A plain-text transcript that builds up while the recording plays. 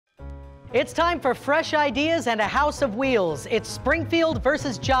It's time for fresh ideas and a house of wheels. It's Springfield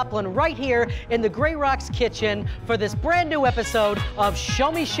versus Joplin right here in the GreyRocks kitchen for this brand new episode of Show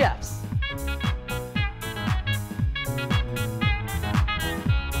Me Chefs.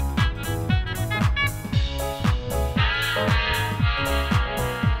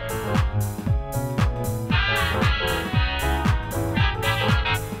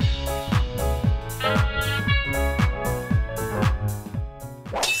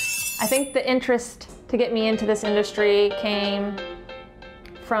 I think the interest to get me into this industry came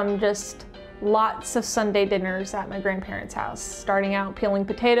from just lots of Sunday dinners at my grandparents' house. Starting out peeling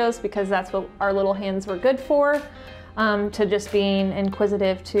potatoes because that's what our little hands were good for, to just being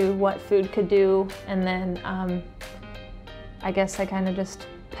inquisitive to what food could do. And then I guess I kind of just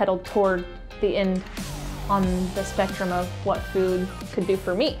pedaled toward the end on the spectrum of what food could do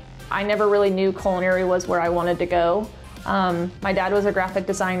for me. I never really knew culinary was where I wanted to go. My dad was a graphic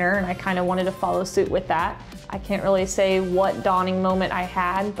designer and I kind of wanted to follow suit with that. I can't really say what dawning moment I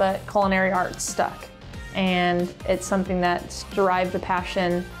had, but culinary arts stuck. And it's something that's derived a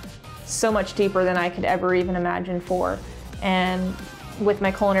passion so much deeper than I could ever even imagine for. And with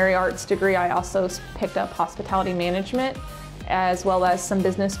my culinary arts degree, I also picked up hospitality management as well as some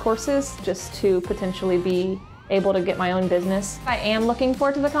business courses just to potentially be able to get my own business. I am looking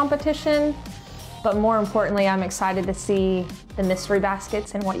forward to the competition. But more importantly, I'm excited to see the mystery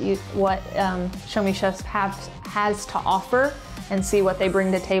baskets and what Show Me Chefs has to offer and see what they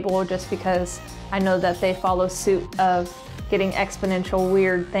bring to the table, just because I know that they follow suit of getting exponential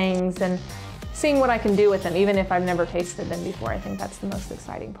weird things and seeing what I can do with them, even if I've never tasted them before. I think that's the most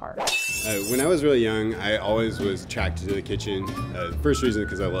exciting part. When I was really young, I always was attracted to the kitchen. First reason,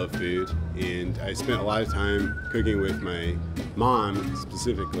 because I love food, and I spent a lot of time cooking with my mom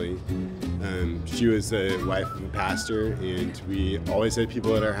specifically. She was a wife of a pastor, and we always had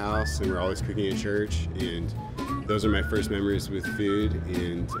people at our house, and we're always cooking at church, and those are my first memories with food,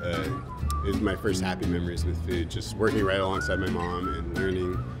 and it was my first happy memories with food, just working right alongside my mom and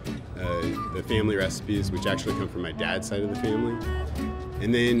learning the family recipes, which actually come from my dad's side of the family.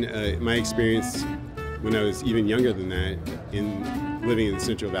 And then my experience when I was even younger than that, in living in the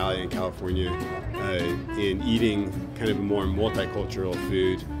Central Valley in California, in eating kind of a more multicultural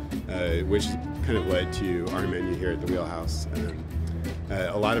food, which kind of led to our menu here at the Wheelhouse.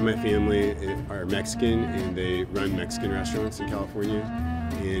 A lot of my family are Mexican, and they run Mexican restaurants in California.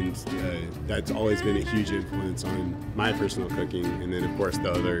 And that's always been a huge influence on my personal cooking, and then of course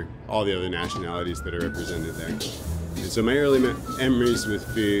all the other nationalities that are represented there. And so my early memories with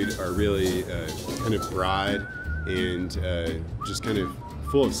food are really kind of broad and just kind of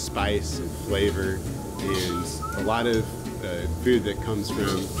full of spice and flavor, and a lot of food that comes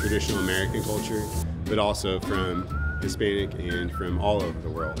from traditional American culture, but also from Hispanic and from all over the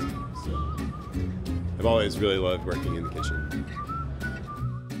world. So I've always really loved working in the kitchen.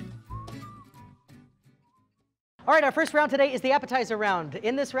 All right, our first round today is the appetizer round.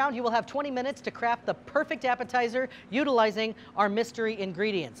 In this round, you will have 20 minutes to craft the perfect appetizer utilizing our mystery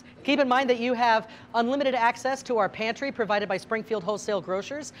ingredients. Keep in mind that you have unlimited access to our pantry provided by Springfield Wholesale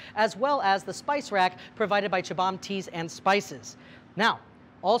Grocers, as well as the spice rack provided by Chabam Teas and Spices. Now,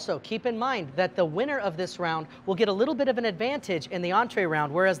 also keep in mind that the winner of this round will get a little bit of an advantage in the entree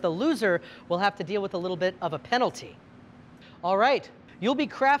round, whereas the loser will have to deal with a little bit of a penalty. All right. You'll be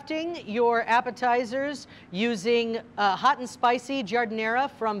crafting your appetizers using hot and spicy giardiniera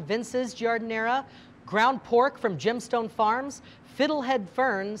from Vince's Giardiniera, ground pork from Gemstone Farms, fiddlehead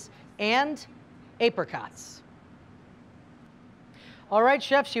ferns, and apricots. All right,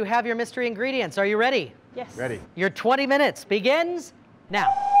 chefs, you have your mystery ingredients. Are you ready? Yes. Ready. Your 20 minutes begins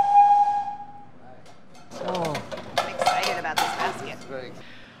now. Oh. I'm excited about this basket.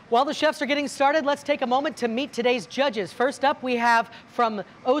 While the chefs are getting started, let's take a moment to meet today's judges. First up, we have from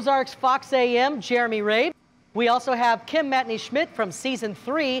Ozarks Fox AM, Jeremy Rabe. We also have Kim Matney-Schmitz from season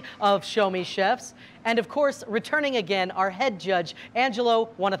 3 of Show Me Chefs. And of course, returning again, our head judge,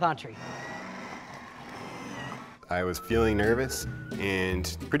 Angelo Wannithantri. I was feeling nervous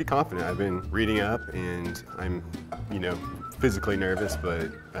and pretty confident. I've been reading up, and I'm, physically nervous,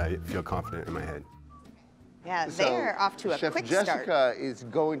 but I feel confident in my head. Yeah, they're off to a quick start. Jessica is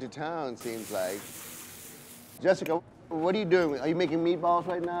going to town, seems like. Jessica, what are you doing? Are you making meatballs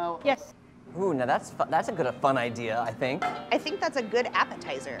right now? Yes. Ooh, now that's a fun idea, I think. I think that's a good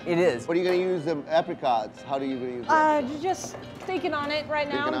appetizer. It is. What are you going to use the apricots? How are you going to use them? Just thinking on it right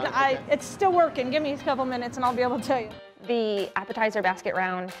now. Okay. It's still working. Give me a couple minutes and I'll be able to tell you. The appetizer basket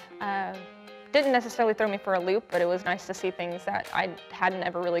round didn't necessarily throw me for a loop, but it was nice to see things that I hadn't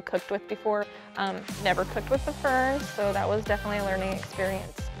ever really cooked with before. Never cooked with the ferns, so that was definitely a learning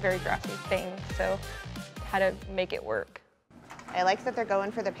experience. very drafty thing, so had to make it work. I like that they're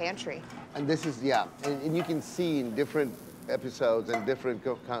going for the pantry. And this is, yeah, and you can see in different episodes and different,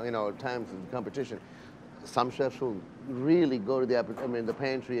 times of the competition, some chefs will really go to the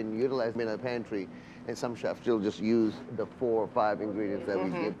pantry and utilize the pantry, and some chefs will just use the 4 or 5 ingredients that we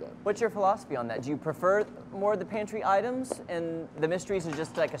give them. What's your philosophy on that? Do you prefer more of the pantry items and the mysteries are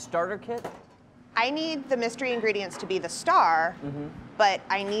just like a starter kit? I need the mystery ingredients to be the star, but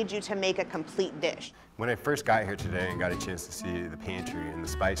I need you to make a complete dish. When I first got here today and got a chance to see the pantry and the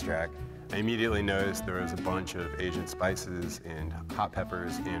spice rack, I immediately noticed there was a bunch of Asian spices and hot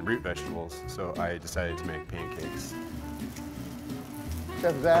peppers and root vegetables, so I decided to make pancakes.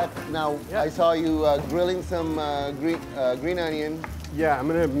 Chef Zach, now I saw you grilling some green onion. Yeah, I'm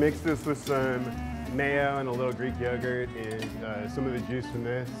gonna mix this with some mayo and a little Greek yogurt and some of the juice from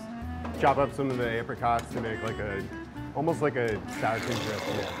this. Chop up some of the apricots to make like almost like a sour cream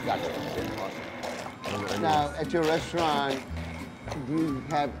dressing. Yeah, gotcha. Awesome. Now, at your restaurant, do you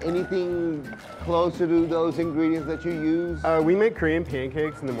have anything closer to those ingredients that you use? We make Korean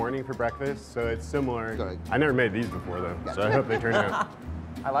pancakes in the morning for breakfast, so it's similar. Good. I never made these before though, so I hope they turn out.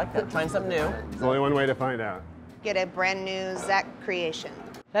 I like that, trying something new. There's only one way to find out. Get a brand new Zach creation.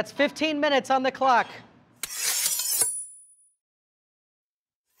 That's 15 minutes on the clock.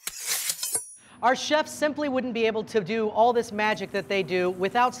 Our chefs simply wouldn't be able to do all this magic that they do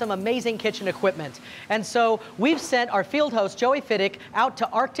without some amazing kitchen equipment. And so we've sent our field host, Joey Fiddick, out to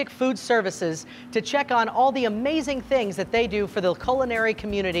Arctic Food Services to check on all the amazing things that they do for the culinary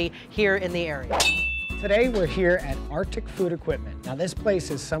community here in the area. Today we're here at Arctic Food Equipment. Now this place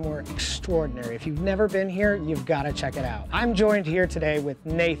is somewhere extraordinary. If you've never been here, you've got to check it out. I'm joined here today with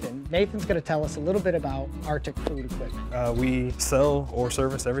Nathan. Nathan's going to tell us a little bit about Arctic Food Equipment. We sell or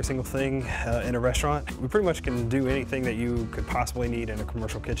service every single thing in a restaurant. We pretty much can do anything that you could possibly need in a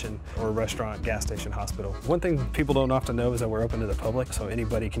commercial kitchen or a restaurant, gas station, hospital. One thing people don't often know is that we're open to the public, so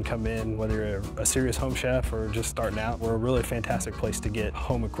anybody can come in, whether you're a serious home chef or just starting out. We're a really fantastic place to get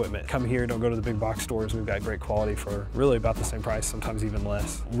home equipment. Come here, don't go to the big box stores. We've got great quality for really about the same price, sometimes even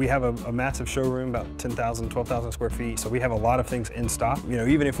less. We have a massive showroom, about 10,000, 12,000 square feet, so we have a lot of things in stock. You know,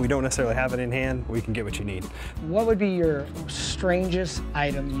 even if we don't necessarily have it in hand, we can get what you need. What would be your strangest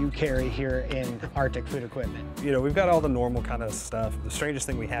item you carry here in Arctic Food Equipment? You know, we've got all the normal kind of stuff. The strangest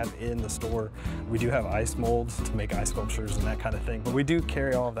thing we have in the store, we do have ice molds to make ice sculptures and that kind of thing, but we do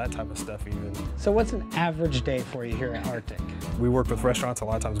carry all of that type of stuff even. So what's an average day for you here at Arctic? We work with restaurants. A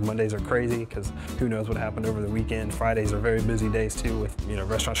lot of times Mondays are crazy because who knows what happened over the weekend. Fridays are very busy days too with, you know,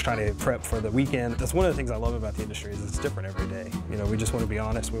 restaurants trying to prep for the weekend. That's one of the things I love about the industry is it's different every day. You know, we just want to be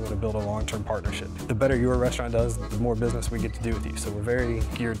honest. We want to build a long-term partnership. The better your restaurant does, the more business we get to do with you. So we're very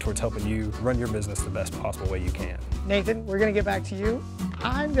geared towards helping you run your business the best possible way you can. Nathan, we're going to get back to you.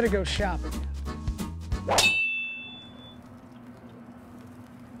 I'm going to go shopping.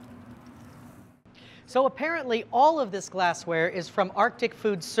 So apparently all of this glassware is from Arctic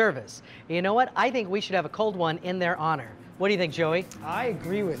Food Service. You know what? I think we should have a cold one in their honor. What do you think, Joey? I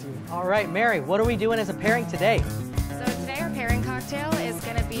agree with you. All right, Mary, what are we doing as a pairing today? So today our pairing cocktail is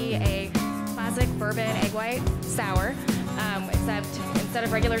going to be a classic bourbon egg white sour. Except instead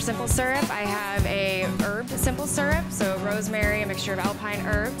of regular simple syrup, I have a herbed simple syrup. So rosemary, a mixture of alpine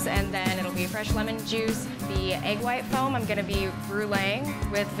herbs, and then it'll be fresh lemon juice. The egg white foam I'm going to be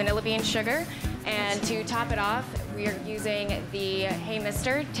bruleeing with vanilla bean sugar. And to top it off, we are using the Hey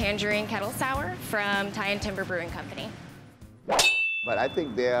Mister Tangerine Kettle Sour from Tie and Timber Brewing Company. But I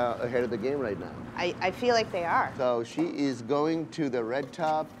think they're ahead of the game right now. I feel like they are. So she is going to the Red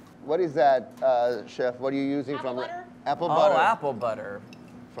Top. What is that, Chef? What are you using Apple from butter? Apple butter. Oh, apple butter.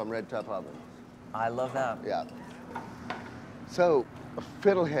 From Red Top Ovens. I love that. Yeah. So,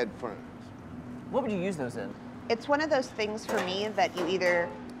 fiddlehead ferns. What would you use those in? It's one of those things for me that you either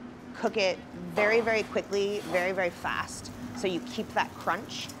cook it very, very quickly, very, very fast, so you keep that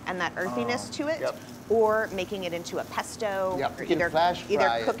crunch and that earthiness to it, Yep. or making it into a pesto, Yep. or You can flash fry either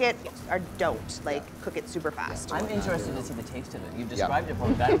it. cook it or don't, like cook it super fast. I'm interested to see the taste of it. You've described it for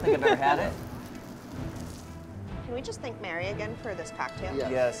me, but I don't think I've ever had it. Can we just thank Mary again for this cocktail? Yeah.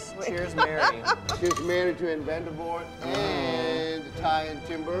 Yes. Cheers, Mary. She's married to Vandervoort and Tie and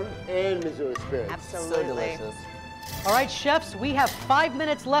Timber and Missouri Spirits. Absolutely. So delicious. All right, chefs, we have 5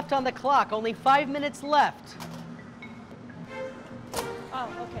 minutes left on the clock. Only 5 minutes left. Oh,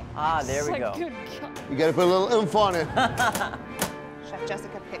 okay. Ah, there we go. Good God. You gotta put a little oomph on it. Chef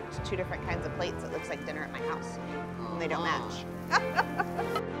Jessica picked 2 different kinds of plates. It looks like dinner at my house. And they don't match.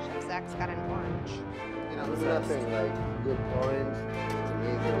 Chef Zach's got an orange. You know, there's nothing like good orange. It's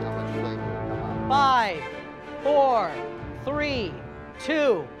amazing how much flavor can come out. 5, 4, 3,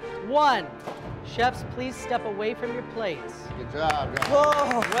 2, 1. Chefs, please step away from your plates. Good job, guys.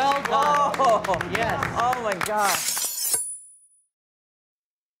 Whoa! Well done. Whoa. Yes. Oh my gosh.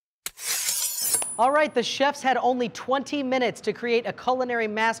 All right, the chefs had only 20 minutes to create a culinary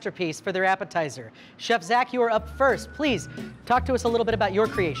masterpiece for their appetizer. Chef Zach, you are up first. Please talk to us a little bit about your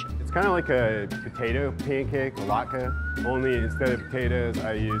creation. It's kind of like a potato pancake, a latke, only instead of potatoes,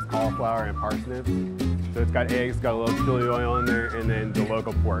 I use cauliflower and parsnips. So it's got eggs, got a little chili oil in there, and then the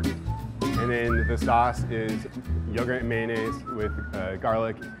local pork. And then the sauce is yogurt and mayonnaise with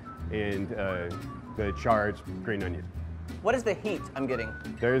garlic and the charred green onion. What is the heat I'm getting?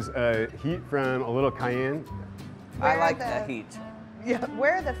 There's heat from a little cayenne. I Where like are the heat. Yeah.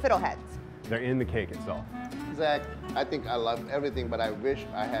 Where are the fiddleheads? They're in the cake itself. Zach, I think I love everything, but I wish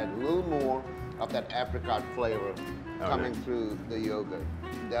I had a little more of that apricot flavor coming through the yogurt.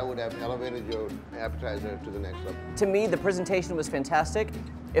 That would have elevated your appetizer to the next level. To me, the presentation was fantastic.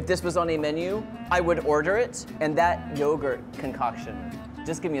 If this was on a menu, I would order it, and that yogurt concoction,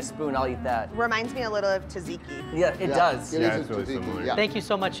 just give me a spoon, I'll eat that. Reminds me a little of tzatziki. Yeah, it does. It Yeah, is it's really tzatziki, similar. yeah. Thank you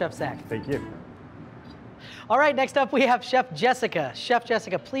so much, Chef Zach. Thank you. All right, next up we have Chef Jessica. Chef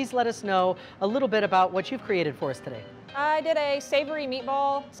Jessica, please let us know a little bit about what you've created for us today. I did a savory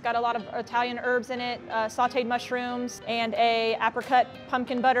meatball. It's got a lot of Italian herbs in it, sauteed mushrooms, and a apricot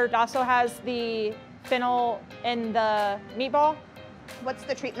pumpkin butter. It also has the fennel in the meatball. What's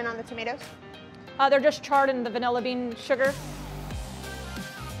the treatment on the tomatoes? They're just charred in the vanilla bean sugar.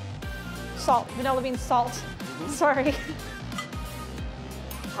 Salt, vanilla bean salt. Sorry.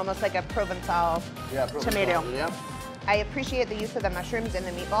 Almost like a Provençal tomato. Yeah. I appreciate the use of the mushrooms in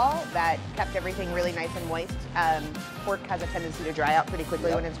the meatball. That kept everything really nice and moist. Pork has a tendency to dry out pretty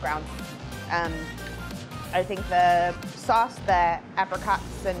quickly when it's ground. I think the sauce, the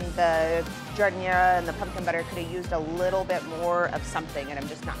apricots and the giardiniera and the pumpkin butter could have used a little bit more of something, and I'm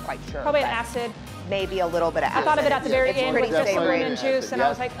just not quite sure. Probably an but acid. Maybe a little bit of I acid. thought of it at the very It's end pretty with just savory. lemon juice, and I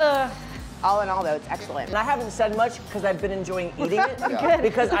was like, ugh. All in all, though, it's excellent. And I haven't said much because I've been enjoying eating it,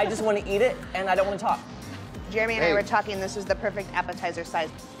 because I just want to eat it and I don't want to talk. Jeremy and I were talking, this is the perfect appetizer size.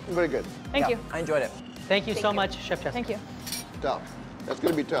 Very good. Thank you. I enjoyed it. Thank you so much, Chef Jessica. Thank you. Tough. That's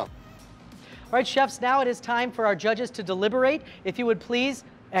going to be tough. All right, chefs, now it is time for our judges to deliberate. If you would please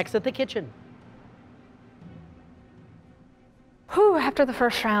exit the kitchen. Whew, after the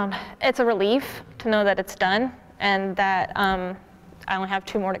first round, it's a relief to know that it's done and that I only have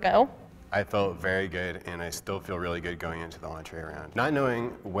 2 more to go. I felt very good, and I still feel really good going into the entree round. Not knowing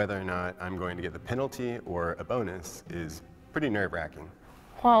whether or not I'm going to get the penalty or a bonus is pretty nerve-wracking.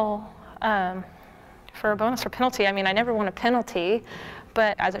 Well, for a bonus or penalty, I mean, I never won a penalty,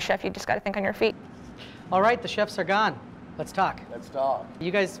 but as a chef, you just got to think on your feet. All right, the chefs are gone. Let's talk. Let's talk.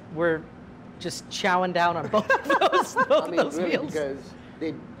 You guys were just chowing down on both of those really, meals. because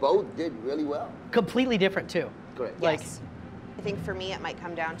they both did really well. Completely different, too. Correct. Like, Yes. I think for me, it might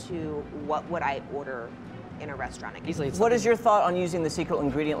come down to what would I order in a restaurant again. easily, it's What is your thought on using the secret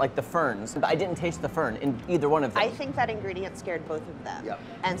ingredient like the ferns? I didn't taste the fern in either one of them. I think that ingredient scared both of them. Yep.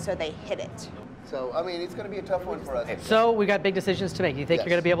 And so they hid it. So, I mean, it's going to be a tough one for us. So we got big decisions to make. You think Yes.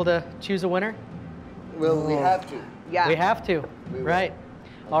 you're going to be able to choose a winner? Well, we have to. Yeah. We have to, We will. right?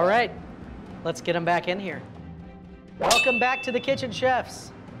 All right, let's get them back in here. Welcome back to the kitchen,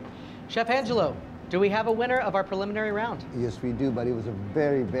 chefs. Chef Angelo, do we have a winner of our preliminary round? Yes, we do, but it was a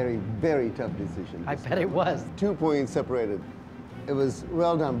very, very, very tough decision. I bet it was. 2 points separated. It was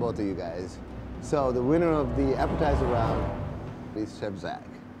well done, both of you guys. So the winner of the appetizer round is Chef Zach.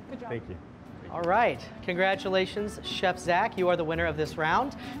 Thank you. All right, congratulations, Chef Zach. You are the winner of this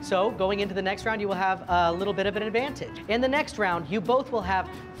round. So going into the next round, you will have a little bit of an advantage. In the next round, you both will have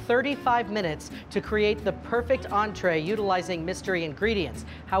 35 minutes to create the perfect entree utilizing mystery ingredients.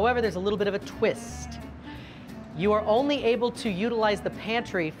 However, there's a little bit of a twist. You are only able to utilize the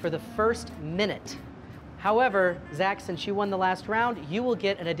pantry for the first minute. However, Zach, since you won the last round, you will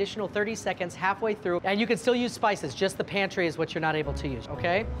get an additional 30 seconds halfway through, and you can still use spices, just the pantry is what you're not able to use,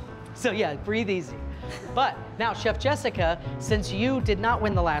 okay? So yeah, breathe easy. But now, Chef Jessica, since you did not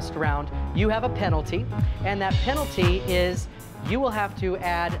win the last round, you have a penalty, and that penalty is you will have to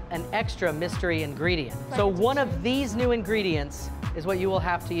add an extra mystery ingredient. So one of these new ingredients is what you will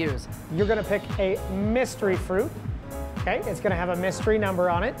have to use. You're gonna pick a mystery fruit. Okay, it's gonna have a mystery number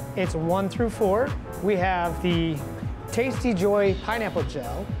on it. It's 1 through 4. We have the Tasty Joy pineapple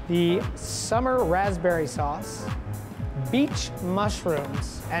gel, the summer raspberry sauce, beach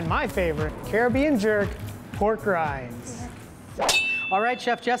mushrooms, and my favorite, Caribbean jerk, pork rinds. All right,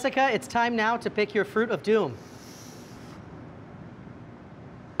 Chef Jessica, it's time now to pick your fruit of doom.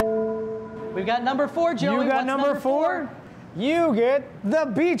 We've got number 4, Joey. You got What's number 4? you get the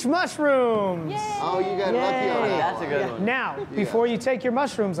beach mushrooms. Yay. Oh, you got lucky on that. That's a good one. Now, before you take your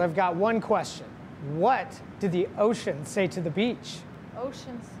mushrooms, I've got one question. What did the ocean say to the beach?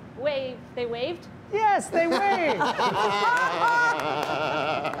 Oceans. Wave. They waved? Yes, they waved.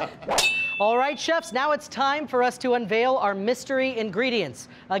 All right, chefs, now it's time for us to unveil our mystery ingredients.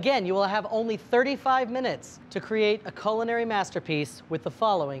 Again, you will have only 35 minutes to create a culinary masterpiece with the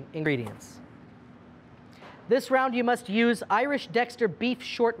following ingredients. This round, you must use Irish Dexter beef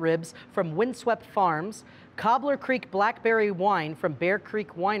short ribs from Windswept Farms, Cobbler Creek blackberry wine from Bear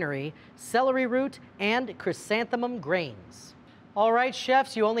Creek Winery, celery root, and chrysanthemum grains. All right,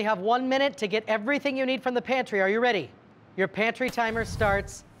 chefs, you only have 1 minute to get everything you need from the pantry. Are you ready? Your pantry timer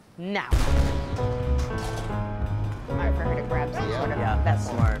starts now. Smart for her to grab some sort of That's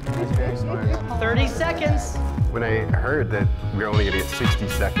smart. That's very smart. 30 seconds. When I heard that we were only going to get 60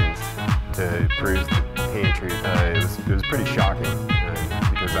 seconds to peruse the pantry, it was pretty shocking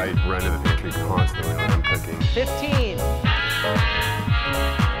because I run to the pantry constantly when I'm cooking. 15.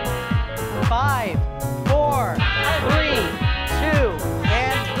 5, 4, 3, 2,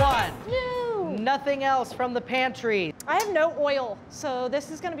 and 1. No. Nothing else from the pantry. I have no oil, so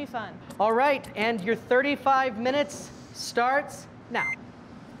this is going to be fun. All right, and your 35 minutes starts now.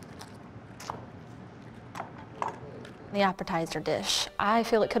 The appetizer dish. I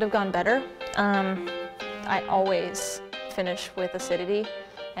feel it could have gone better. I always finish with acidity,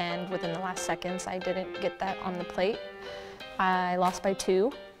 and within the last seconds, I didn't get that on the plate. I lost by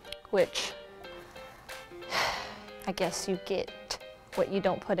 2, which I guess you get what you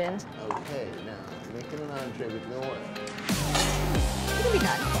don't put in. Okay, now, making an entree with no oil. It'll be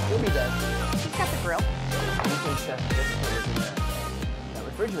done. It'll be done. She's got the grill. You think Chef Jessica was in that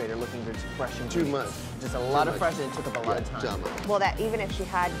refrigerator looking just fresh and Too great. much. Just a lot of fresh, and it took up a lot of time. Well, that even if she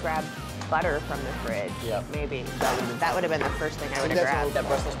had grabbed butter from the fridge, maybe that would have been the first thing I would have grabbed. That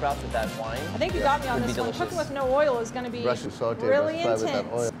Brussels sprouts with that wine. I think you got me on Would this be one. delicious. Cooking with no oil is going to be Russian saute, really let's try with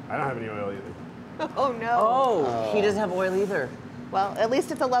that oil. intense. I don't have any oil either. Oh no. Oh, he doesn't have oil either. Well, at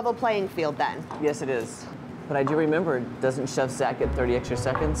least it's a level playing field then. Yes, it is. But I do remember, doesn't Chef Zach get 30 extra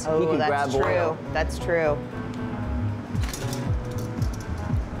seconds? Oh, he can grab that's true. oil. That's true.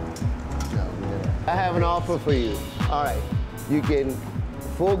 I have an offer for you. All right, you can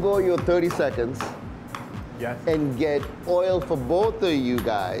forego your 30 seconds and get oil for both of you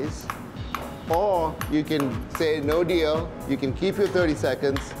guys, or you can say no deal, you can keep your 30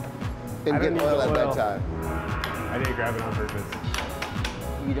 seconds and get oil at that time. I didn't grab it on purpose.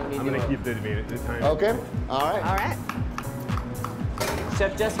 You don't need I'm going to keep the time. Okay, all right. All right.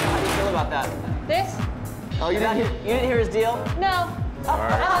 Chef Jessica, how do you feel about that? This? Oh, you didn't hear? You didn't hear his deal? No. All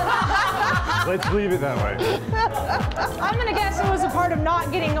right. Let's leave it that way. I'm going to guess it was a part of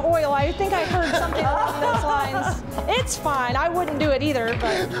not getting oil. I think I heard something along those lines. It's fine. I wouldn't do it either,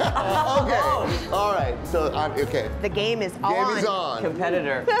 but... Okay, all right, so, okay. The game is on. Game is on.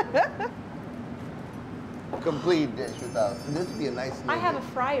 Competitor. Complete dish without, this would be a nice I have a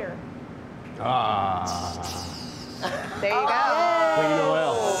fryer. There you go. Clean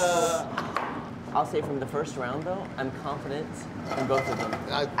oil. I'll say from the first round, though, I'm confident in both of them.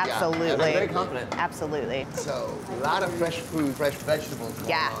 Absolutely. I'm very confident. Absolutely. So, a lot of fresh food, fresh vegetables going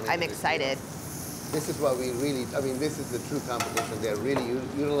Yeah, on in I'm this excited. dish. This is what we really, I mean, this is the true competition. They're really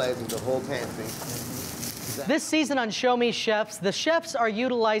utilizing the whole pantry. This season on Show Me Chefs, the chefs are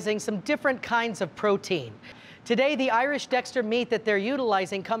utilizing some different kinds of protein. Today, the Irish Dexter meat that they're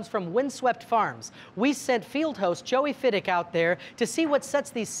utilizing comes from Windswept Farms. We sent field host Joey Fiddick out there to see what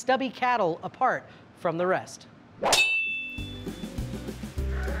sets these stubby cattle apart from the rest.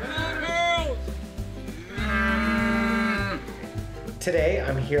 Today,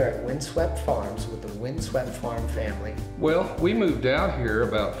 I'm here at Windswept Farms with the Windswept Farm family. Well, we moved out here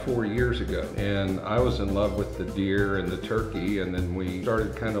about 4 years ago, and I was in love with the deer and the turkey, and then we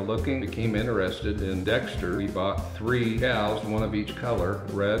started kind of looking, became interested in Dexter. We bought 3 cows, one of each color,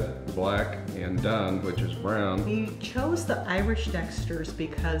 red, black, and dun, which is brown. We chose the Irish Dexters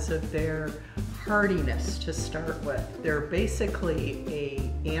because of their hardiness to start with. They're basically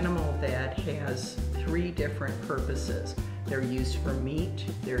an animal that has 3 different purposes. They're used for meat,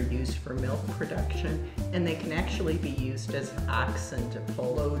 they're used for milk production, and they can actually be used as oxen to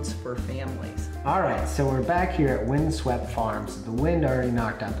pull loads for families. All right, so we're back here at Windswept Farms. The wind already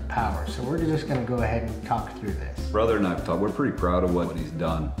knocked out the power, so we're just gonna go ahead and talk through this. Brother and I've talked, we're pretty proud of what he's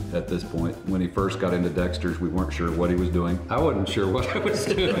done at this point. When he first got into Dexter's, we weren't sure what he was doing. I wasn't sure what I was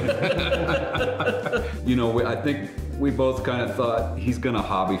doing. You know, I think We both kind of thought he's gonna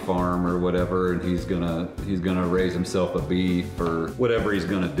hobby farm or whatever, and he's gonna raise himself a beef or whatever he's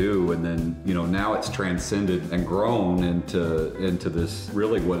gonna do. And then, you know, now it's transcended and grown into this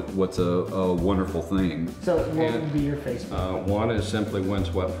really what's a wonderful thing. So what would be your Facebook? One is simply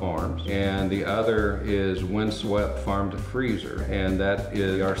Windswept Farms, and the other is Windswept Farm to Freezer, and that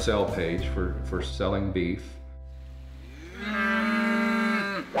is our sell page for selling beef.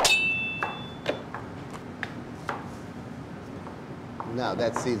 No,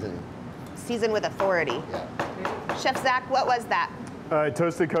 that's seasoning. Season with authority. Yeah. Chef Zach, what was that?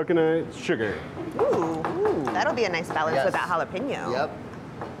 Toasted coconut sugar. Ooh, that'll be a nice balance with that jalapeno. Yep.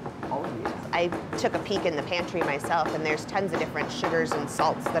 I took a peek in the pantry myself, and there's tons of different sugars and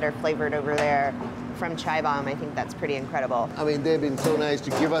salts that are flavored over there from Chai Bomb. I think that's pretty incredible. I mean, they've been so nice to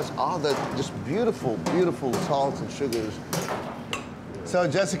give us all the just beautiful, beautiful salts and sugars. So,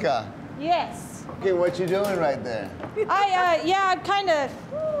 Jessica. Yes. Okay, what you doing right there? I'm kind of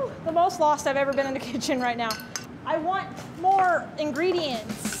the most lost I've ever been in the kitchen right now. I want more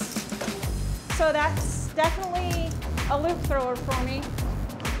ingredients. So that's definitely a loop thrower for me.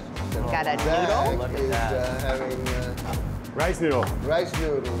 Got a Zach noodle. is having Rice noodle. rice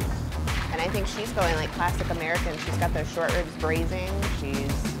noodles. And I think she's going like classic American. She's got those short ribs braising.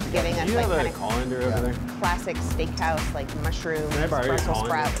 She's giving us like kind of colander over there? classic steakhouse, like mushrooms, Can I borrow your Brussels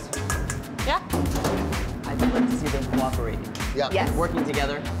colander? sprouts. Yeah. I'd like to see them cooperating. Yeah. Yes. Working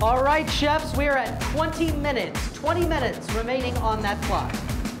together. All right, chefs, we are at 20 minutes remaining on that clock.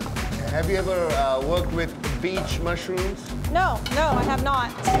 Have you ever worked with beach mushrooms? No, I have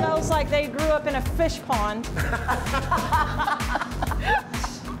not. It smells like they grew up in a fish pond.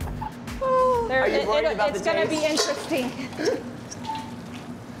 Are you worried about it's the going to be taste? interesting.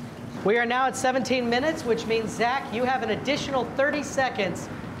 We are now at 17 minutes, which means, Zach, you have an additional 30 seconds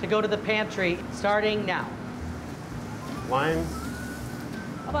to go to the pantry, starting now. Limes.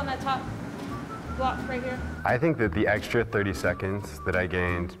 Up on that top block right here. I think that the extra 30 seconds that I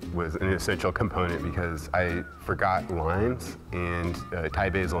gained was an essential component because I forgot limes and Thai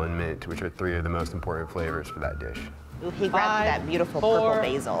basil and mint, which are 3 of the most important flavors for that dish. Ooh, he grabbed that beautiful 4, purple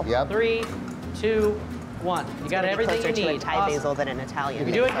basil. Yep. 3, 2, 1. You got everything you closer to a need. Thai Awesome. basil than an Italian.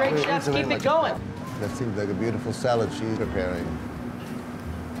 You're doing great, chefs. Keep it going. That seems like a beautiful salad she's preparing.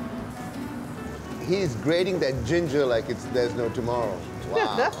 He's grating that ginger like there's no tomorrow.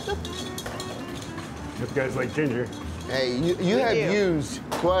 Wow. You guys like ginger. Hey, you have used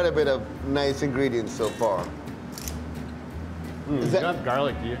quite a bit of nice ingredients so far. You don't have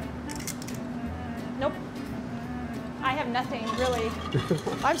garlic, do you? Nope. I have nothing, really.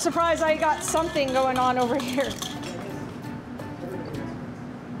 I'm surprised I got something going on over here.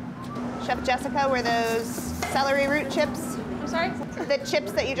 Chef Jessica, were those celery root chips? I'm sorry? The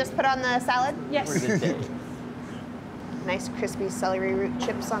chips that you just put on the salad? Yes. Nice crispy celery root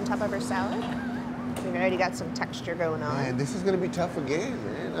chips on top of her salad. We've already got some texture going on. Man, this is gonna be tough again,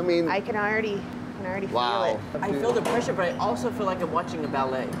 man. I mean, I can already wow. feel it. I feel the pressure, but I also feel like I'm watching a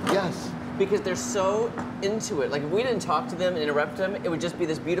ballet. Yes. Because they're so into it. Like, if we didn't talk to them and interrupt them, it would just be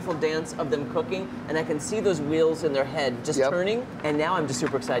this beautiful dance of them cooking, and I can see those wheels in their head just turning, and now I'm just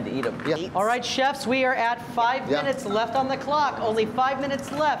super excited to eat them. Yep. All right, chefs, we are at 5 minutes left on the clock. Only 5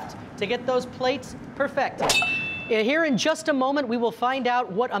 minutes left to get those plates perfected. Here in just a moment, we will find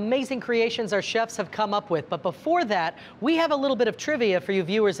out what amazing creations our chefs have come up with. But before that, we have a little bit of trivia for you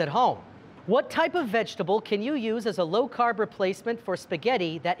viewers at home. What type of vegetable can you use as a low-carb replacement for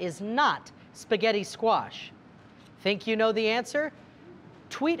spaghetti that is not spaghetti squash? Think you know the answer?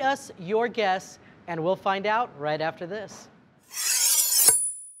 Tweet us your guess, and we'll find out right after this.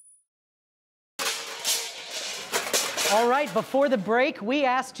 All right, before the break, we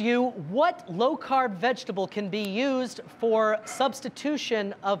asked you what low-carb vegetable can be used for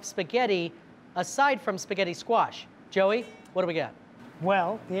substitution of spaghetti aside from spaghetti squash. Joey, what do we got?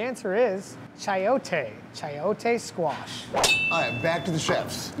 Well, the answer is chayote squash. All right, back to the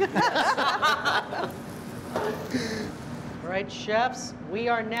chefs. All right, chefs, we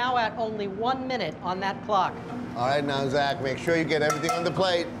are now at only 1 minute on that clock. All right, now, Zach, make sure you get everything on the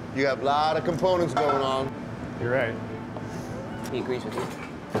plate. You have a lot of components going on. You're right. He agrees with you.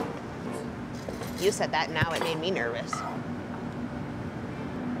 You said that, now it made me nervous.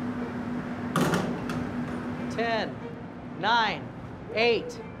 10, 9,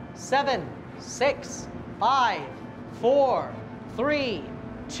 8, 7, 6, 5, 4, 3,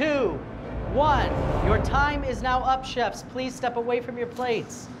 2, 1. Your time is now up, chefs. Please step away from your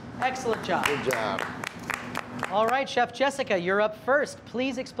plates. Excellent job. Good job. All right, Chef Jessica, you're up first.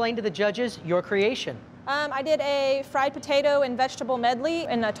 Please explain to the judges your creation. I did a fried potato and vegetable medley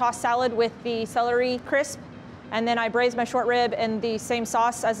and a tossed salad with the celery crisp And then I braise my short rib in the same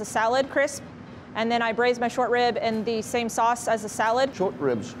sauce as the salad, crisp. And then I braise my short rib in the same sauce as the salad. Short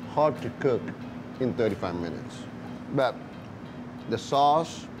ribs hard to cook in 35 minutes. But the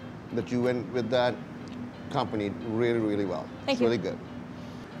sauce that you went with that accompanied really, really well. Thank it's you. really good.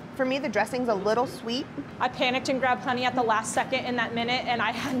 For me, the dressing's a little sweet. I panicked and grabbed honey at the last second in that minute, and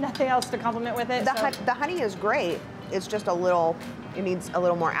I had nothing else to complement with it. The honey is great. It's just a little, it needs a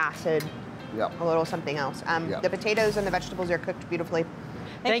little more acid, Yep. a little something else. Yep. The potatoes and the vegetables are cooked beautifully.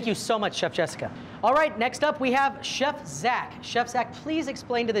 Thank you so much, Chef Jessica. All right, next up we have Chef Zach. Chef Zach, please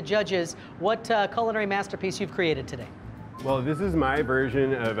explain to the judges what culinary masterpiece you've created today. Well, this is my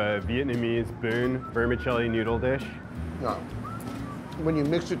version of a Vietnamese bún vermicelli noodle dish. No. When you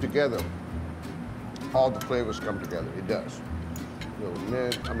mix it together, all the flavors come together. It does. You know,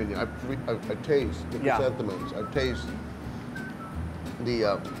 man, I mean, I taste the chrysanthemums. I taste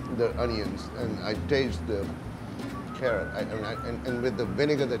the onions, and I taste the carrot. And with the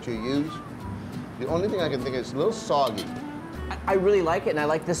vinegar that you use, the only thing I can think is a little soggy. I really like it, and I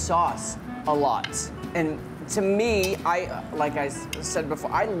like the sauce a lot. And to me, like I said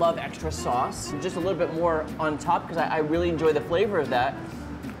before, I love extra sauce, just a little bit more on top, because I really enjoy the flavor of that.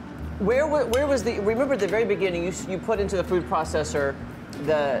 Where was the, remember at the very beginning, you put into the food processor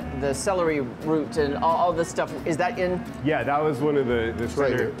the celery root and all this stuff. Is that in? Yeah, that was one of the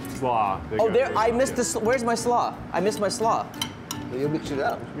center slaw. Oh, there, I missed the, where's my slaw? I missed my slaw. You mix it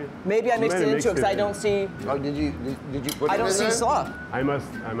up. Maybe I mixed it into it because I don't see. Oh, did you put it in? I don't see slaw. I must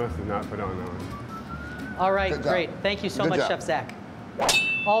have not put on that one. All right, great. Thank you so much, Chef Zach.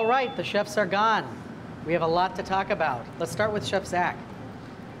 All right, the chefs are gone. We have a lot to talk about. Let's start with Chef Zach.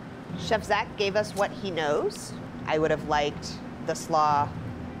 Chef Zach gave us what he knows. I would have liked the slaw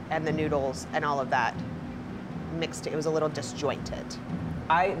and the noodles and all of that mixed. It was a little disjointed.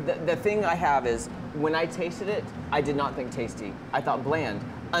 The thing I have is, when I tasted it, I did not think tasty. I thought bland,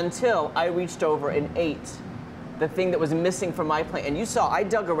 until I reached over and ate the thing that was missing from my plate. And you saw, I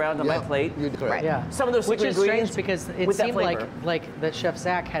dug around on my plate. You're correct. Yeah. Some of those Which is ingredients strange because it seemed like that Chef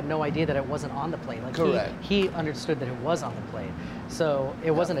Zach had no idea that it wasn't on the plate. Like Correct. He understood that it was on the plate. So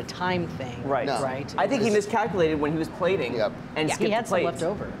it wasn't a time thing, Right. No. right? I think he miscalculated when he was plating and skipped he had the some plate. left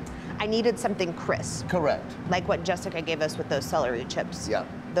over. I needed something crisp. Correct. Like what Jessica gave us with those celery chips. Yeah.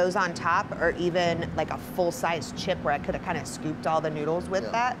 Those on top, or even like a full-size chip where I could have kind of scooped all the noodles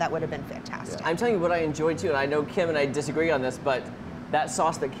with that would have been fantastic. I'm telling you what I enjoyed too, and I know Kim and I disagree on this, but that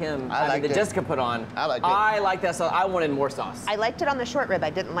sauce that Jessica put on, I liked it. I like that sauce. I wanted more sauce. I liked it on the short rib. I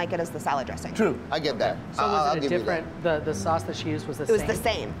didn't like it as the salad dressing. True. I get that. So was it a different, the sauce that she used was the same? It was the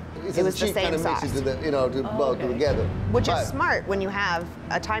same. It was the same kind of sauce. mixes to both together. Which is smart when you have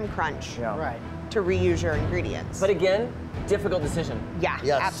a time crunch Right. to reuse your ingredients. But again, difficult decision. Yeah,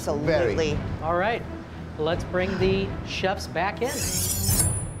 Yes, absolutely. All right, let's bring the chefs back in.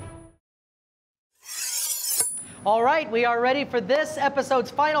 All right, we are ready for this episode's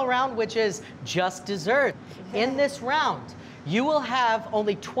final round, which is just dessert. In this round, you will have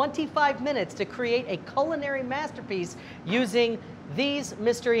only 25 minutes to create a culinary masterpiece using these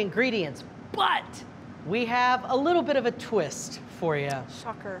mystery ingredients. But we have a little bit of a twist for you.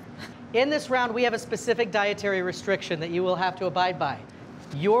 Shocker. In this round, we have a specific dietary restriction that you will have to abide by.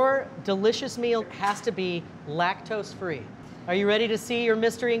 Your delicious meal has to be lactose-free. Are you ready to see your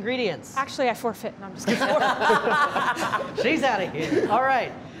mystery ingredients? Actually, I forfeit. No, I'm just kidding. She's out of here. All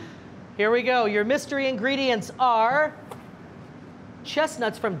right, here we go. Your mystery ingredients are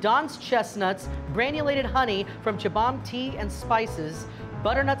chestnuts from Don's Chestnuts, granulated honey from Chabam Tea and Spices,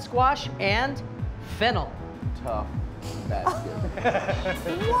 butternut squash, and fennel. Tough basket.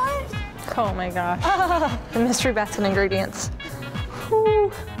 What? Oh my gosh. The mystery basket ingredients.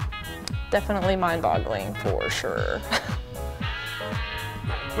 Whew. Definitely mind-boggling for sure.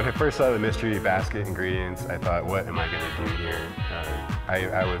 When I first saw the mystery basket ingredients, I thought, what am I going to do here?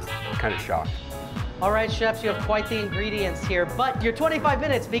 I was kind of shocked. All right, chefs, you have quite the ingredients here, but your 25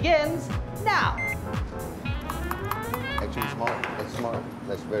 minutes begins now. Actually smart. That's smart.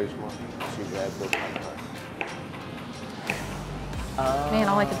 That's very smart. She grabbed those parts. Man,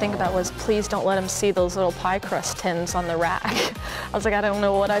 all I could think about was, please don't let him see those little pie crust tins on the rack. I was like, I don't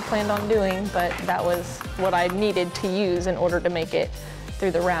know what I planned on doing, but that was what I needed to use in order to make it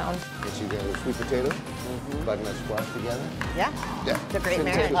through the round. And she got a sweet potato, butternut squash together. Yeah. Yeah. It's a great Sweet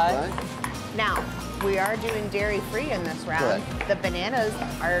marriage. potato pie. Now, we are doing dairy-free in this round. Correct. The bananas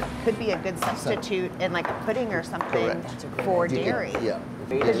could be a good substitute in like a pudding or something for dairy. Yeah.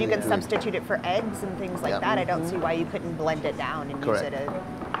 Because you can substitute it for eggs and things like that. I don't see why you couldn't blend it down and use it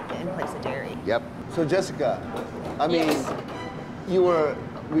in place of dairy. Yep. So Jessica, I mean, you were,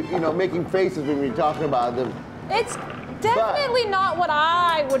 making faces when we were talking about them, It's definitely not what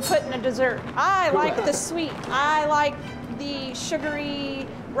I would put in a dessert. I like the sweet. I like the sugary,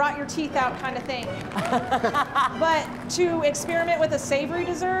 rot your teeth out kind of thing. But to experiment with a savory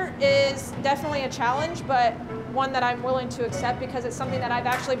dessert is definitely a challenge, but one that I'm willing to accept because it's something that I've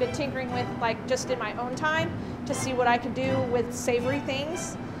actually been tinkering with, like just in my own time, to see what I could do with savory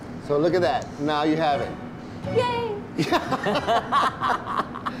things. So look at that. Now you have it. Yay!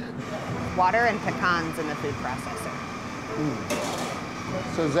 Water and pecans in the food processor.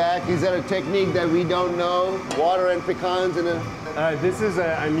 So Zach, is that a technique that we don't know? Water and pecans in a... This is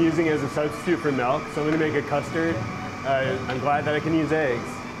I'm using as a substitute for milk, so I'm going to make a custard. I'm glad that I can use eggs.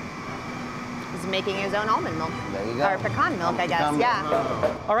 He's making his own almond milk. There you go. Or pecan milk, I guess,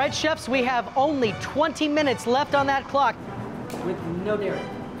 yeah. All right, chefs, we have only 20 minutes left on that clock with no dairy.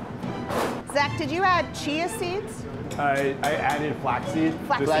 Zach, did you add chia seeds? I added flaxseed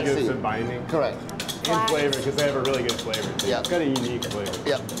just to give some binding. Correct. And flavor, because they have a really good flavor. Yeah. It's got a unique flavor.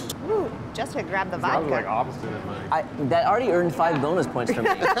 Yep. Ooh, Jessica grabbed the vodka. I was like opposite of mine. That already earned 5 bonus points from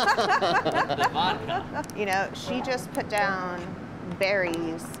me. The vodka. You know, she just put down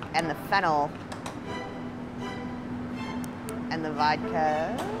berries and the fennel and the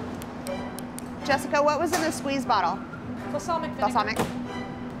vodka. Jessica, what was in the squeeze bottle? Balsamic vinegar. Balsamic.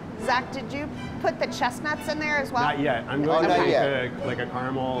 Zach, did you put the chestnuts in there as well? Not yet. I'm going to not make yet. like a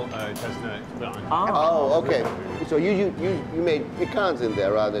caramel chestnut put on. Oh, okay. So you made pecans in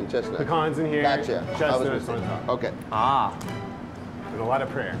there rather than chestnuts. Pecans in here, Gotcha. chestnuts on top. Okay. Ah. And a lot of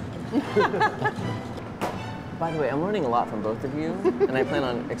prayer. By the way, I'm learning a lot from both of you, and I plan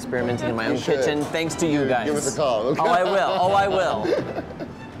on experimenting in my own You should. kitchen thanks to you guys. Give us a call, okay? Oh, I will. Oh, I will.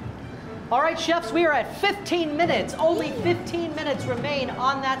 All right, chefs, we are at 15 minutes. Only 15 minutes remain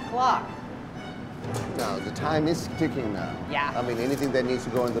on that clock. No, the time is ticking now. Yeah. I mean, anything that needs to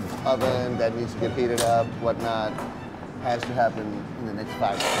go in the oven, that needs to get heated up, whatnot, has to happen in the next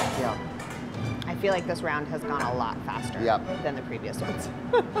 5 minutes. Yeah. I feel like this round has gone a lot faster than the previous ones.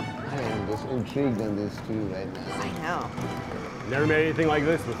 I am just intrigued on this too right now. I know. Never made anything like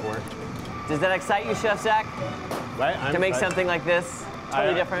this before. Does that excite you, Chef Zach? Right? To make something like this?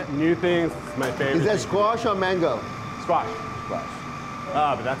 Totally different? New things, it's my favorite. Is that squash or mango? Squash. Squash.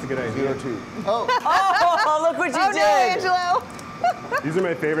 Ah, but that's a good idea. 0-2. Oh. Oh, look what you did! No, Angelo! These are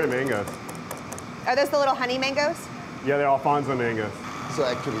my favorite mangoes. Are those the little honey mangoes? Yeah, they're Alfonso mangoes. So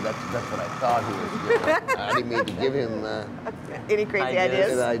actually, that's what I thought he was doing. I didn't mean to give him Any crazy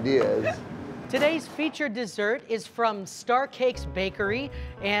ideas? ideas. Today's featured dessert is from Star Cakes Bakery,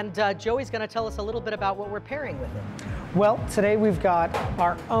 and Joey's going to tell us a little bit about what we're pairing with it. Well, today we've got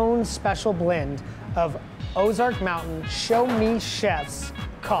our own special blend of Ozark Mountain Show Me Chef's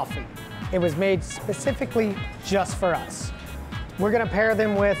coffee. It was made specifically just for us. We're gonna pair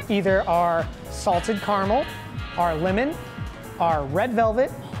them with either our salted caramel, our lemon, our red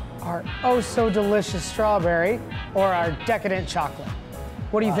velvet, our oh so delicious strawberry, or our decadent chocolate.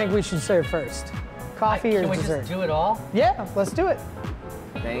 What do you think we should serve first? Coffee or Can we dessert? just do it all? Yeah, let's do it.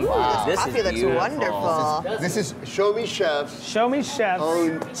 Thank Wow. you. This Coffee is looks beautiful. wonderful. This is Show Me Chef's. Show Me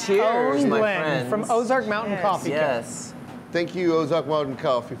Chef's Cheers, own my blend friends. from Ozark Mountain Coffee. Yes. Thank you, Ozark Mountain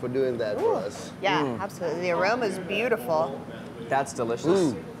Coffee, for doing that for us. Yeah, absolutely. The aroma is beautiful. That's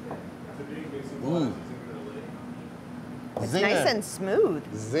delicious. It's nice and smooth.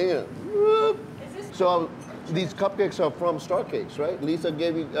 Zinger. So these cupcakes are from Star Cakes, right? Lisa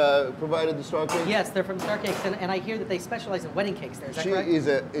gave you, provided the Star Cakes? Yes, they're from Star Cakes, and I hear that they specialize in wedding cakes there. Is that She correct? is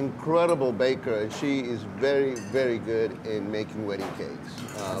an incredible baker, and she is very, very good in making wedding cakes.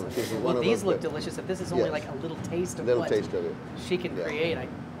 She's one Well, of these those look that- delicious. If this is only Yes. like a little taste of Little what taste of it. she can Yeah. create,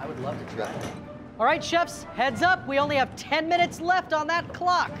 I would love to try Yeah. it. All right, chefs, heads up. We only have 10 minutes left on that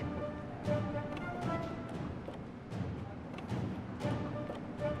clock.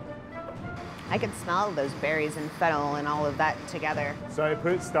 I can smell those berries and fennel and all of that together. So I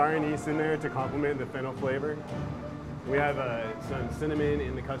put star anise in there to complement the fennel flavor. We have some cinnamon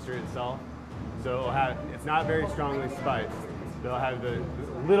in the custard itself. So it'll have, it's not very strongly spiced. They'll have a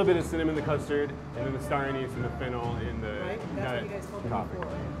little bit of cinnamon in the custard, and then the star anise and the fennel in the nut coffee.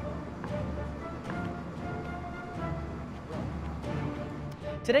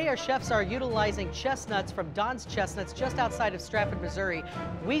 Today, our chefs are utilizing chestnuts from Don's Chestnuts just outside of Stratford, Missouri.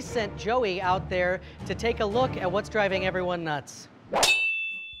 We sent Joey out there to take a look at what's driving everyone nuts.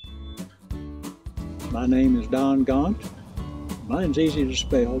 My name is Don Gaunt. Mine's easy to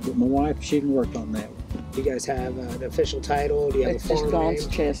spell, but my wife, she can work on that one. Do you guys have an official title? Do you have It's a just farm Gaunt's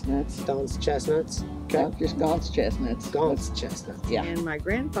name? Chestnuts. Don's Chestnuts? Okay. No, just Gaunt's Chestnuts. Gaunt's Chestnuts. Yeah. And my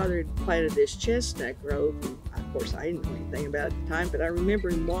grandfather planted this chestnut grove. Of course, I didn't know anything about it at the time, but I remember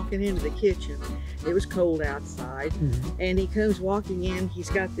him walking into the kitchen. It was cold outside, and he comes walking in. He's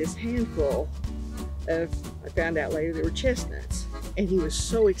got this handful of, I found out later, they were chestnuts. And he was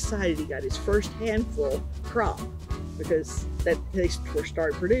so excited he got his first handful crop because they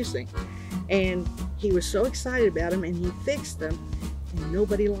started producing. And he was so excited about them, and he fixed them, and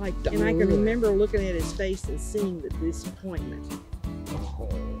nobody liked them. And I can remember looking at his face and seeing the disappointment.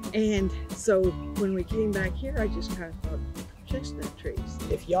 And so when we came back here, I just kind of thought, chestnut trees.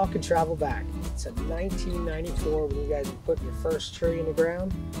 If y'all could travel back to 1994 when you guys were putting your first tree in the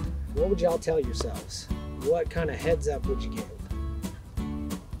ground, what would y'all tell yourselves? What kind of heads up would you give?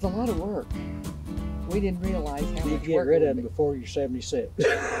 It's a lot of work. We didn't realize how You much get work rid it of would them before you're 76.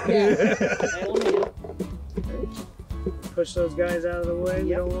 Push those guys out of the way.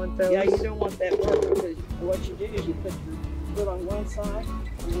 You don't want those. Yeah, you don't want that work because what you do is you put your foot on one side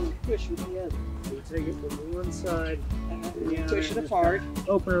and then you push with the other. So you take it from one side, You push it apart.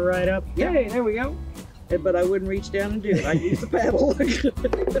 open it right up. Yeah, there we go. But I wouldn't reach down and do it. I'd use the paddle.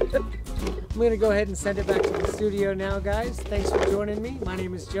 I'm going to go ahead and send it back to the studio now, guys. Thanks for joining me. My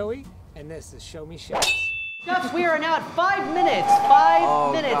name is Joey, and this is Show Me Chefs. Chefs, we are now at 5 minutes.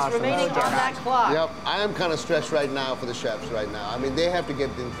 5 minutes gosh, remaining on that clock. Yep, I am kind of stressed right now for the chefs right now. I mean, they have to get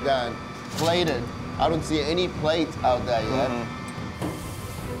things done. Plated. I don't see any plates out there yet.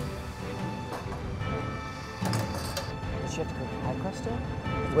 Does she have to cook pie crust still?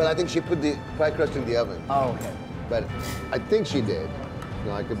 Well, I think she put the pie crust in the oven. Oh, okay. But I think she did.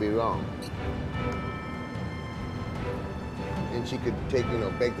 No, I could be wrong. And she could take,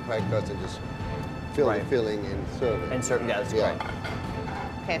 bake the pie crust and just fill the filling and serve it. And serve, yeah, that's right.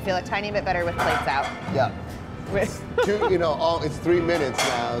 Okay, I feel a tiny bit better with plates out. Yeah. It's 3 minutes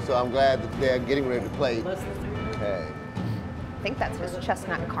now, so I'm glad that they're getting ready to plate. Okay. I think that's his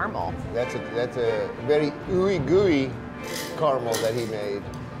chestnut caramel. That's a very ooey gooey caramel that he made.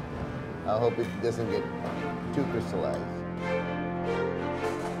 I hope it doesn't get too crystallized.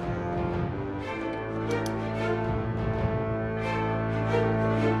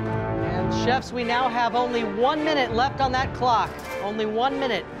 And chefs, we now have only 1 minute left on that clock. Only 1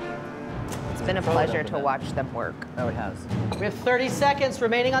 minute. It's been a pleasure to watch them work. Oh, it has. We have 30 seconds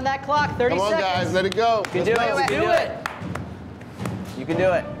remaining on that clock. 30 Come on, seconds. guys, let it go. You can do it. You can do it. You can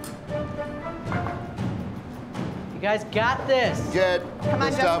do it. You guys got this. Good. Come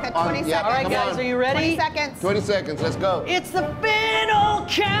on, Jessica, 20 seconds. All right, guys, are you ready? 20 seconds. 20 seconds, let's go. It's the final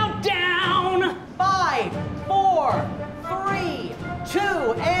countdown. 5, 4, 3, 2,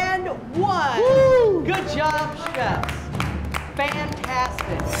 and 1. Woo! Good job, chefs.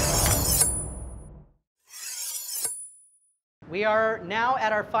 Fantastic. We are now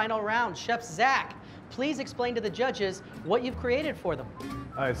at our final round. Chef Zach, please explain to the judges what you've created for them.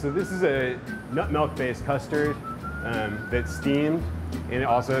 All right, so this is a nut milk-based custard that's steamed, and it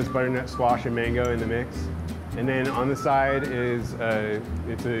also has butternut squash and mango in the mix. And then on the side is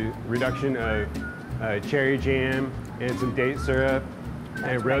it's a reduction of cherry jam and some date syrup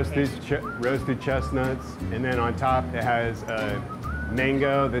and roasted chestnuts. And then on top it has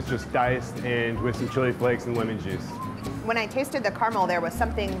mango that's just diced and with some chili flakes and lemon juice. When I tasted the caramel, there was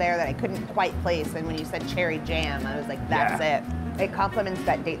something there that I couldn't quite place, and when you said cherry jam, I was like, that's it. It complements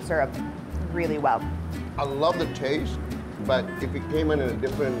that date syrup really well. I love the taste, but if it came in a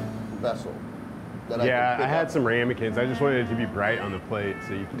different vessel. I had some ramekins. I just wanted it to be bright on the plate,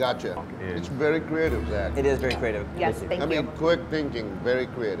 so you can. Gotcha. It's very creative, Zach. It is very creative. Yes, thank you. I mean, quick thinking, very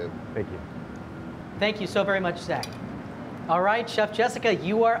creative. Thank you. Thank you so very much, Zach. All right, Chef Jessica,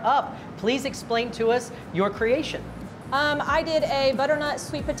 you are up. Please explain to us your creation. I did a butternut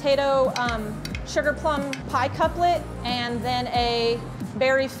sweet potato sugar plum pie couplet and then a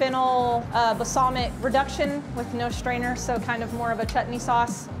berry fennel balsamic reduction with no strainer, so kind of more of a chutney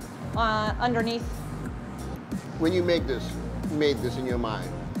sauce underneath. When you made this in your mind,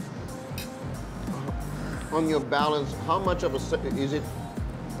 on your balance, how much of is it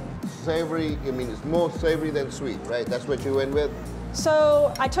savory? I mean, it's more savory than sweet, right? That's what you went with?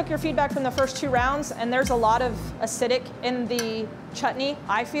 So I took your feedback from the first 2 rounds, and there's a lot of acidic in the chutney,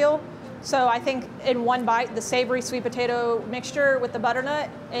 I feel. So I think in one bite, the savory sweet potato mixture with the butternut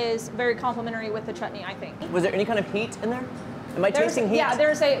is very complementary with the chutney, I think. Was there any kind of heat in there? Am I tasting heat? Yeah,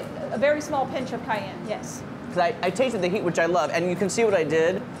 there's a very small pinch of cayenne, yes. Because I tasted the heat, which I love, and you can see what I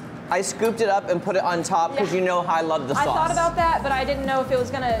did. I scooped it up and put it on top because you know how I love the sauce. I thought about that, but I didn't know if it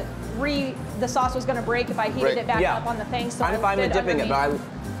was gonna the sauce was gonna break if I heated it back up on the thing. So I'm fine with dipping it, but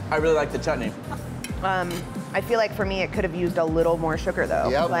I really like the chutney. I feel like for me, it could have used a little more sugar though.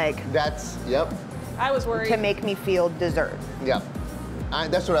 Yep. Like Yep. I was worried. To make me feel dessert. Yep.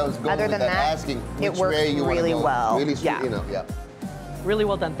 That's what I was going Other with than that, asking it which works way you want to really go. well. Really, Yeah. you know, yeah. Really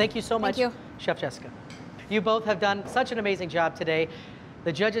well done. Thank you so much, you. Chef Jessica. You both have done such an amazing job today.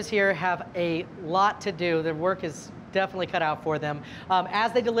 The judges here have a lot to do. Their work is definitely cut out for them.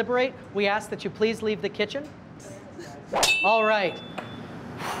 As they deliberate, we ask that you please leave the kitchen. All right.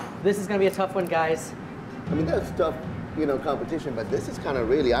 This is going to be a tough one, guys. I mean, that's tough, you know, competition, but this is kind of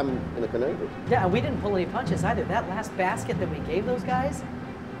really, I'm in a conundrum. Yeah, and we didn't pull any punches either. That last basket that we gave those guys,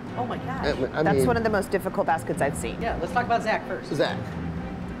 oh my gosh. That's one of the most difficult baskets I've seen. Yeah, let's talk about Zach first. Zach,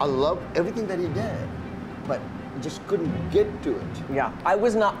 I love everything that he did, but just couldn't get to it. Yeah, I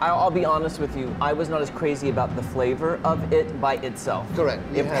was not, I'll be honest with you, I was not as crazy about the flavor of it by itself. Correct.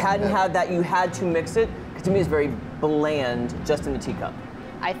 If it hadn't had that, you had to mix it, because to me it's very bland just in the teacup.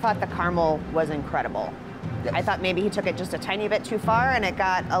 I thought the caramel was incredible. Yes. I thought maybe he took it just a tiny bit too far and it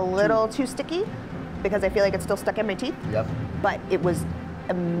got a little too sticky because I feel like it's still stuck in my teeth. Yep. But it was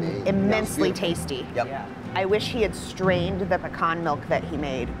immensely tasty. Yep. Yeah. I wish he had strained the pecan milk that he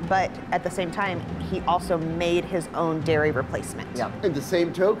made, but at the same time, he also made his own dairy replacement. Yeah. In the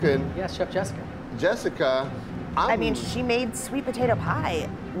same token, Yes, Chef Jessica. Jessica, I mean, she made sweet potato pie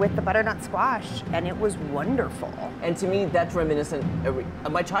with the butternut squash, and it was wonderful. And to me, that's reminiscent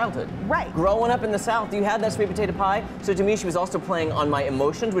of my childhood. Right. Growing up in the South, you had that sweet potato pie. So to me, she was also playing on my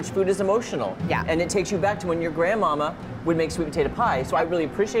emotions, which food is emotional. Yeah. And it takes you back to when your grandmama would make sweet potato pie. So I really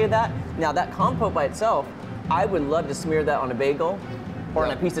appreciated that. Now that compote by itself, I would love to smear that on a bagel or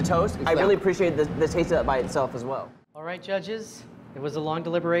on a piece of toast. I really appreciate the taste of that by itself as well. All right, judges. It was a long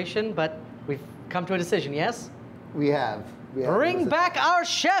deliberation, but we've come to a decision, yes? we have. Bring back our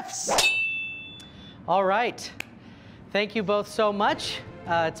chefs! All right. Thank you both so much.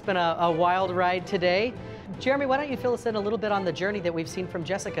 It's been a wild ride today. Jeremy, why don't you fill us in a little bit on the journey that we've seen from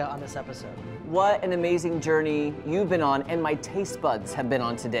Jessica on this episode? What an amazing journey you've been on and my taste buds have been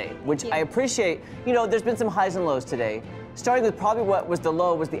on today, which I appreciate. You know, there's been some highs and lows today. Starting with probably what was the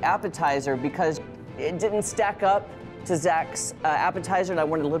low was the appetizer because it didn't stack up to Zach's appetizer and I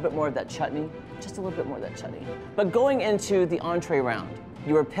wanted a little bit more of that chutney, just a little bit more of that chutney. But going into the entree round,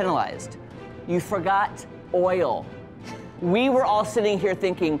 you were penalized. You forgot oil. We were all sitting here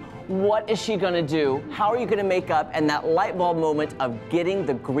thinking, what is she gonna do? How are you gonna make up? And that light bulb moment of getting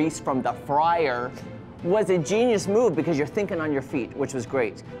the grease from the fryer was a genius move because you're thinking on your feet, which was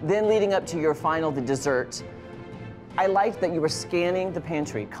great. Then leading up to your final, the dessert, I liked that you were scanning the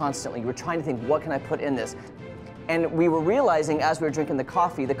pantry constantly. You were trying to think, what can I put in this? And we were realizing as we were drinking the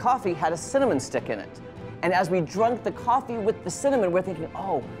coffee had a cinnamon stick in it. And as we drank the coffee with the cinnamon, we're thinking,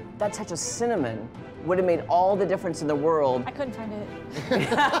 oh, that touch of cinnamon would have made all the difference in the world. I couldn't find it.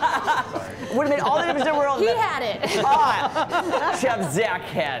 Would have made all the difference in the world. He had it. Chef Zach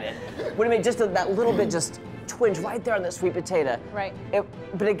had it. Would have made just that little bit, just twinge right there on that sweet potato. Right.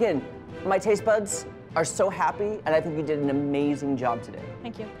 But again, my taste buds are so happy, and I think you did an amazing job today.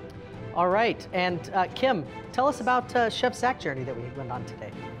 Thank you. All right, and Kim, tell us about Chef Zach's journey that we went on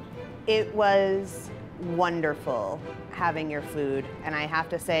today. It was wonderful having your food, and I have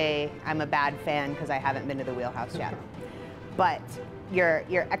to say I'm a bad fan because I haven't been to the Wheelhouse yet. But your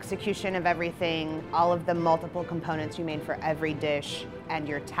execution of everything, all of the multiple components you made for every dish, and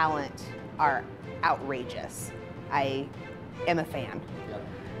your talent are outrageous. I am a fan.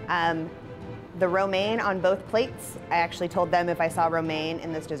 The romaine on both plates, I actually told them if I saw romaine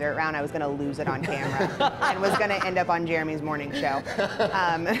in this dessert round, I was gonna lose it on camera and was gonna end up on Jeremy's morning show.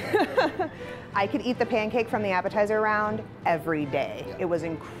 I could eat the pancake from the appetizer round every day. It was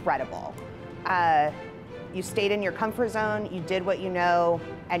incredible. You stayed in your comfort zone, you did what you know,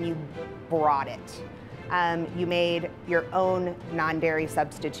 and you brought it. You made your own non-dairy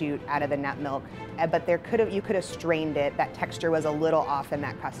substitute out of the nut milk, but you could have strained it. That texture was a little off in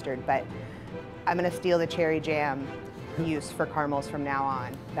that custard, but I'm gonna steal the cherry jam use for caramels from now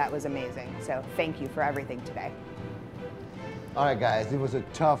on. That was amazing. So thank you for everything today. All right, guys, it was a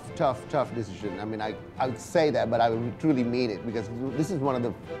tough decision. I mean, I would say that, but I would truly mean it because this is one of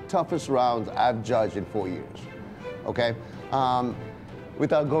the toughest rounds I've judged in 4 years, okay?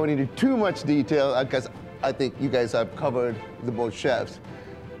 Without going into too much detail, because I think you guys have covered the both chefs,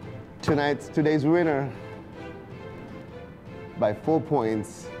 today's winner by 4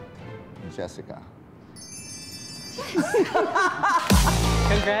 points, Jessica.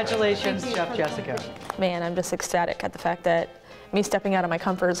 Congratulations, Chef Jessica. Man, I'm just ecstatic at the fact that me stepping out of my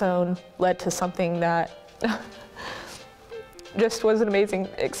comfort zone led to something that just was an amazing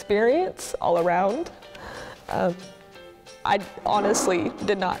experience all around. I honestly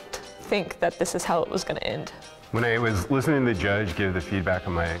did not think that this is how it was going to end. When I was listening to the judge give the feedback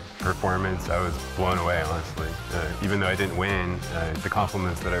on my performance, I was blown away, honestly. Even though I didn't win, the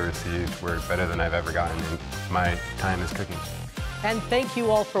compliments that I received were better than I've ever gotten in my time as cooking. And thank you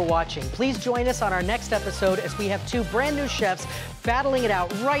all for watching. Please join us on our next episode as we have two brand new chefs battling it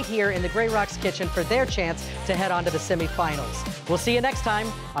out right here in the GreyRocks kitchen for their chance to head on to the semifinals. We'll see you next time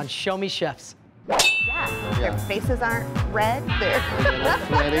on Show Me Chefs. Yeah, their faces aren't red. They're not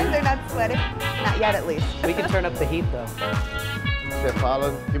sweating. Not yet, at least. We can turn up the heat, though. Chef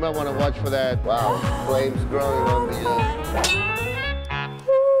Holland, you might want to watch for that. Wow, flames growing on the...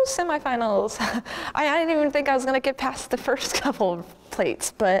 Semifinals. I didn't even think I was going to get past the first couple of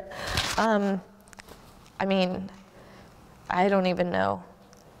plates, but I mean, I don't even know.